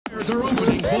Are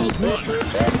opening vault 1.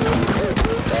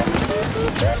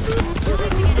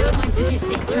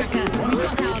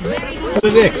 What a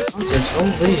dick!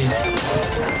 Don't leave.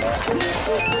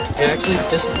 It actually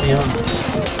pisses me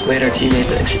off. Wait, our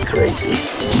teammates are actually crazy.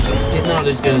 He's not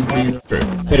as good as me though. True.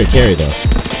 Better carry though.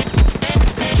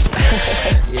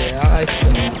 Yeah, I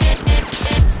still.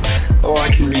 Oh, I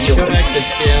can rejoin. Go back to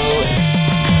kill.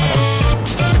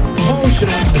 Oh, shit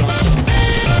on.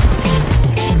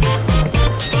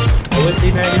 I would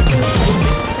be mad.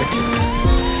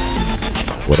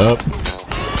 What up?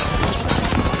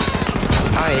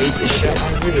 I hate this shit. I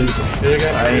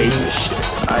hate this shit.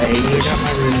 I hate this shit.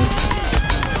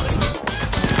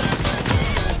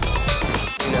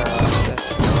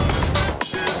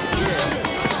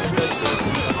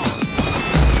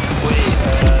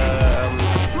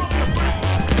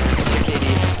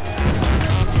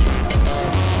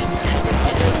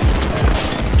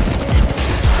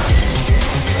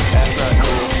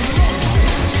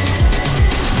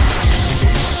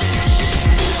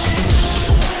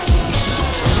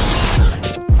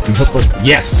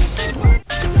 Yes!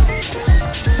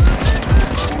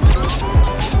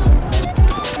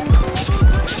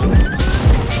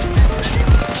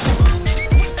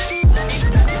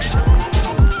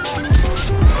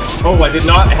 Oh, I did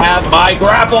not have my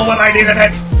grapple when I needed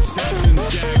it!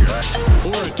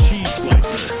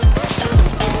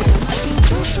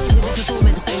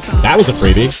 That was a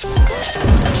freebie.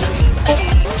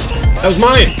 That was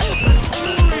mine!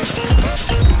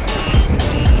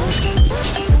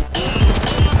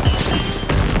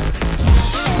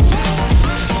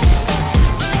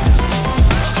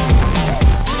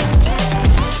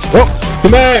 Whoa!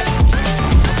 Come back!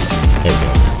 There we go.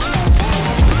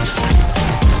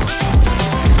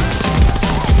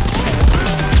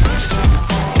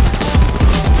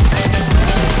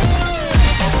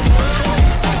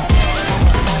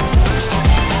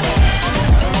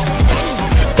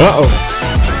 Uh-oh.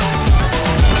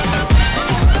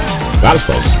 That was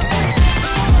close.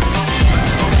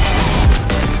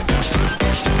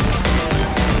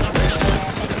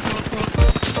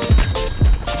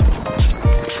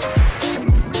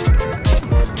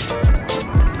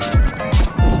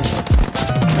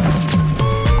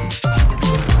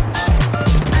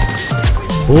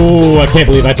 Ooh, I can't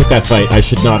believe I took that fight. I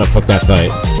should not have took that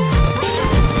fight.